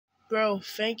Bro,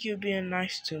 thank you being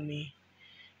nice to me.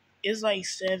 It's like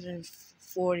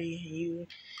 7:40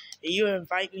 and you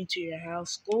invite me to your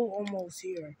house. School almost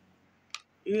here.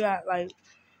 You got like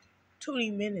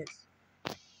 20 minutes.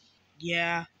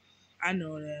 Yeah, I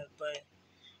know that, but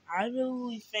I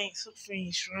really think something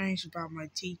strange about my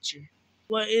teacher.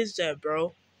 What is that,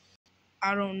 bro?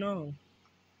 I don't know.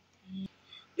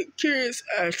 The kids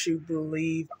actually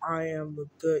believe I am a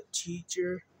good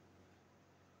teacher.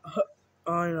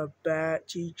 I'm a bad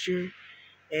teacher.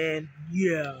 And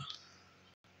yeah.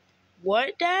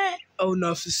 What, Dad? Oh,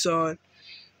 nothing, son.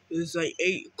 It's like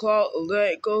 8 o'clock.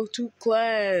 Let's go to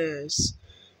class.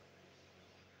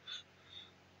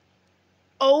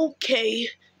 Okay.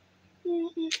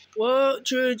 Well,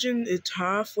 children, it's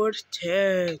time for the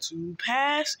test. To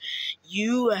pass,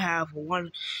 you have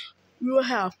one. You will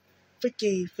have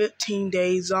freaking 15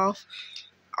 days off.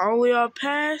 Only on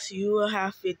pass, you will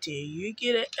have 15. You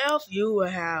get an F, you will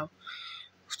have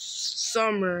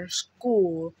summer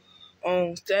school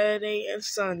on Saturday and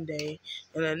Sunday.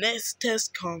 And the next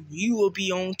test comes, you will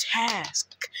be on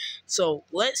task. So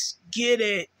let's get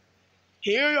it.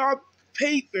 Here are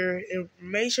paper and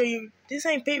make sure this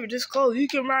ain't paper, just clothes. You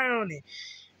can write on it.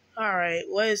 Alright,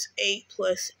 what is 8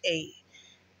 plus 8?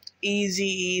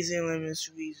 Easy, lemon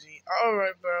squeezy.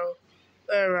 Alright, bro.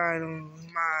 Let's write on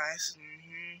mine.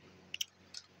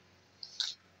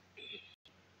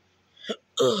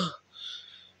 Ugh.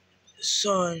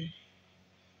 Son,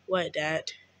 what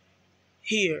that?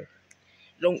 Here.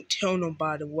 Don't tell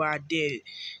nobody what I did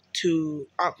to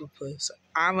Octopus.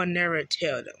 I will never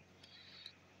tell them.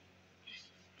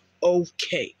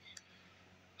 Okay.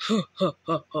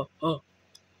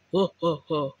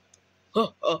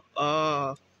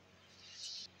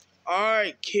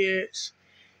 Alright, kids.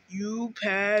 You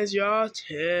pass your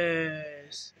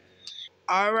test.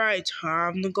 Alright,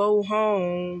 time to go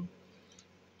home.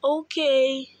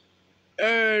 Okay.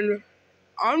 And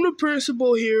I'm the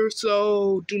principal here,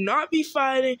 so do not be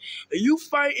fighting. If you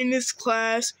fight in this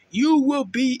class, you will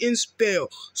be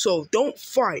expelled. So don't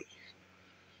fight.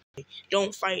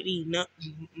 Don't fight these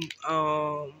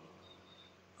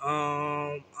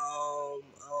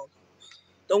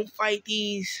don't fight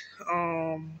these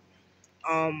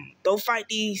don't fight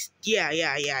these yeah.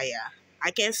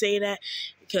 I can't say that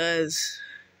because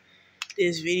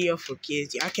this video for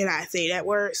kids. I cannot say that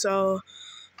word, so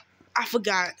I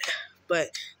forgot. But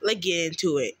let's get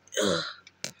into it. Ugh.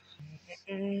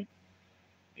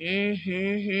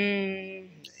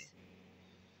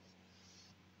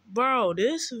 Bro,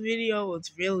 this video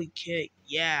was really kick.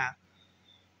 Yeah,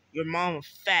 your mama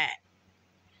fat.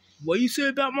 What you say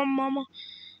about my mama?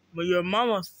 Well, your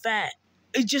mama fat.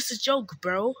 It's just a joke,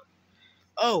 bro.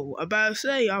 Oh, about to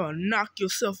say, I will knock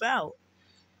yourself out.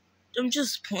 I'm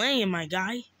just playing, my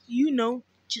guy. You know,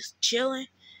 just chilling.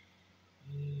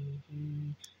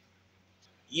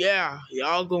 Yeah,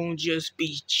 y'all gonna just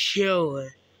be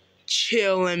chilling.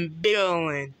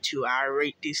 Billing till I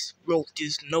wrote this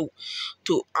note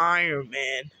to Iron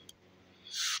Man.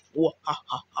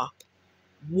 Wahahaha.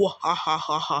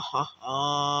 Wahahaha.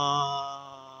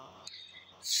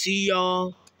 See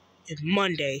y'all in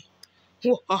Monday.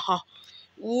 Wahaha.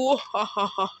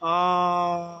 Wahahaha.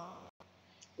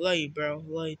 Love you, bro.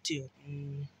 Love you too.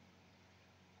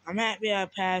 I'm happy I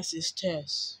passed this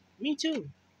test. Me too.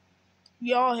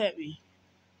 We all happy.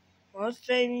 One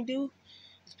thing we do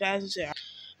is pass this test.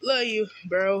 Love you,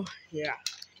 bro. Yeah.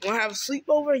 Wanna have a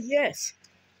sleepover? Yes.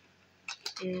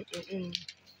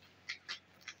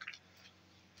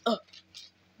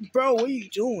 Bro, what are you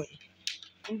doing?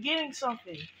 I'm getting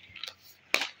something.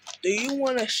 Do you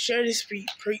want to share this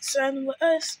pre-sign with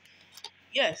us?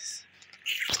 Yes.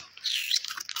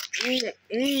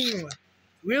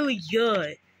 Really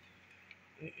good.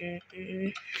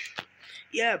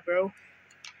 Yeah, bro.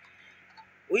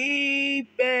 We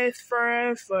best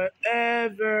friends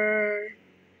forever.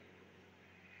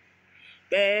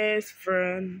 Best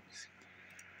friends.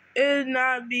 It's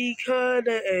not because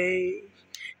of age.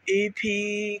 It's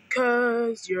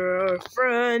because you're a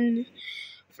friend.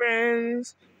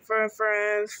 Friends.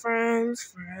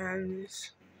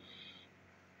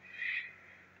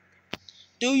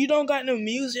 Dude, you don't got no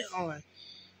music on.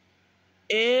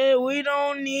 We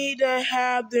don't need to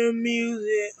have the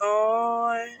music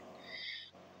on.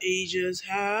 We just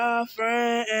have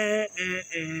friends.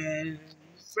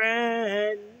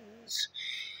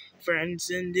 Friends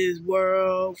in this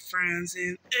world, friends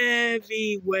in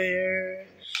everywhere.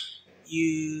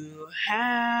 You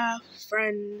have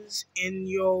friends in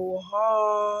your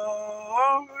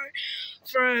heart.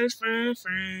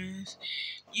 Friends.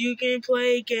 You can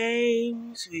play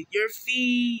games with your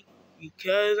feet.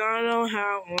 because I don't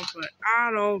have one, but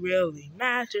I don't really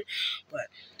matter. But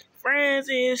friends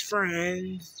is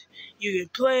friends. You can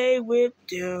play with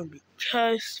them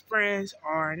because friends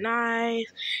are nice.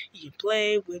 You can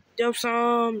play with them.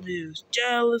 Some just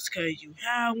jealous because you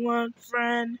have one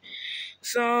friend.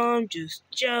 Some just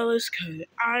jealous because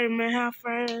I may have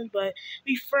friends, but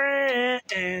be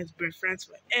friends, be friends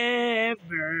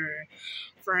forever.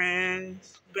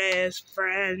 Friends, best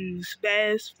friends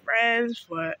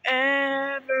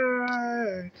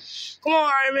forever. Come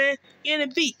on, Iron Man, get a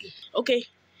beat. Okay.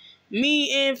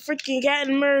 Me and freaking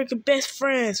Captain America best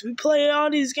friends. We play all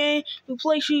these games. We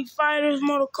play Street Fighters,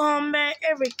 Mortal Kombat,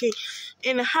 everything.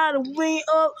 And Halloween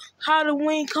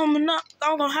coming up.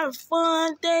 I'm gonna have a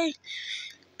fun day.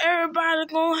 Everybody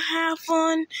gonna have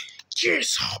fun.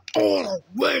 Just all the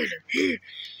way to here.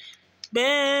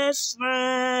 Best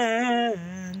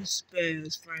friends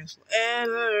forever.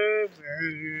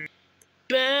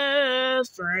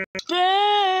 Best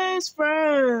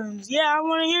friends. Yeah, I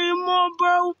wanna hear you more,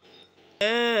 bro.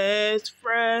 Best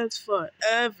friends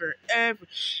forever, ever.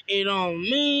 It don't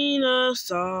mean a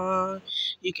song.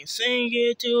 You can sing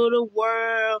it to the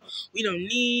world. We don't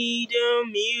need the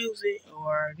music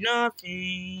or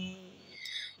nothing.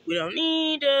 We don't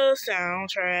need a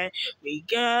soundtrack. We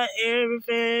got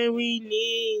everything we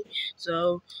need.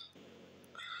 So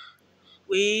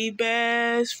we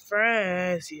best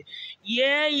friends.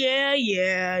 Yeah.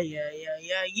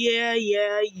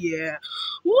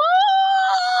 Woo!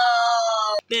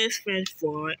 Best friends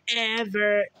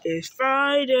forever. It's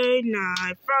Friday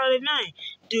night.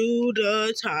 Do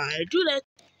the time. Do that.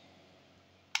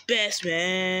 Best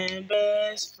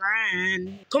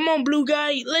friend. Come on, blue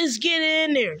guy. Let's get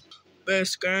in there.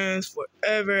 Best friends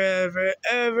forever,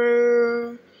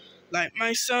 ever. Like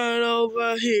my son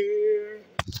over here.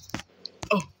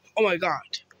 Oh my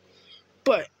God.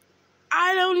 But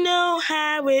I don't know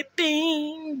how it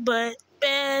been, but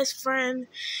best friend,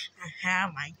 I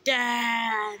have my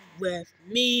dad with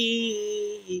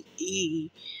me.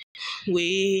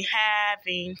 We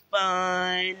having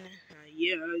fun.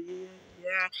 Yeah.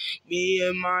 Me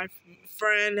and my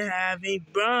friend having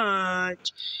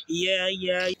brunch.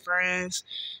 Yeah. Friends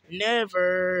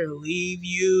never leave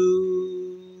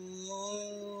you.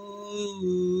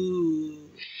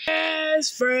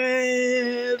 Best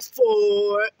friends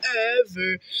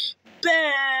forever.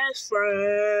 Best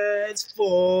friends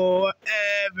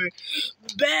forever.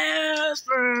 Best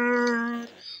friends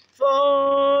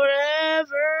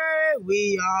forever.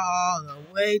 We all the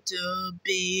way to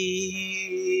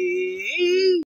be.